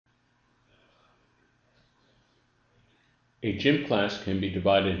A gym class can be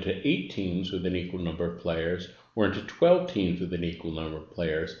divided into 8 teams with an equal number of players or into 12 teams with an equal number of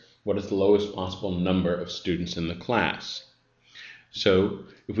players. What is the lowest possible number of students in the class? So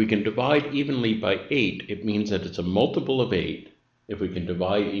if we can divide evenly by 8, it means that it's a multiple of 8. If we can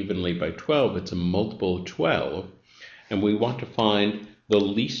divide evenly by 12, it's a multiple of 12. And we want to find the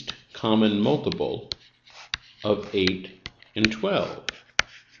least common multiple of 8 and 12.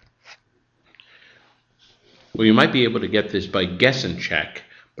 Well, you might be able to get this by guess and check,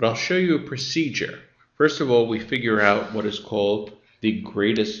 but I'll show you a procedure. First of all, we figure out what is called the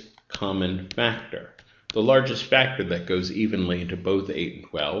greatest common factor, the largest factor that goes evenly into both 8 and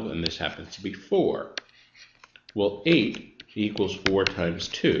 12, and this happens to be 4. Well, 8 equals 4 times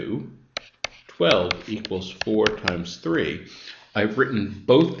 2, 12 equals 4 times 3. I've written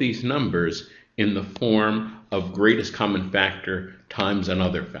both these numbers in the form of greatest common factor times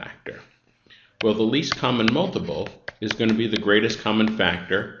another factor. Well, the least common multiple is going to be the greatest common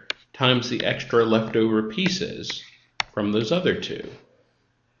factor times the extra leftover pieces from those other two.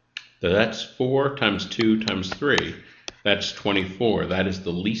 So that's 4 times 2 times 3. That's 24. That is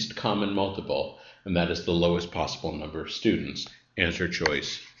the least common multiple, and that is the lowest possible number of students. Answer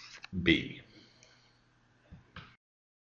choice B.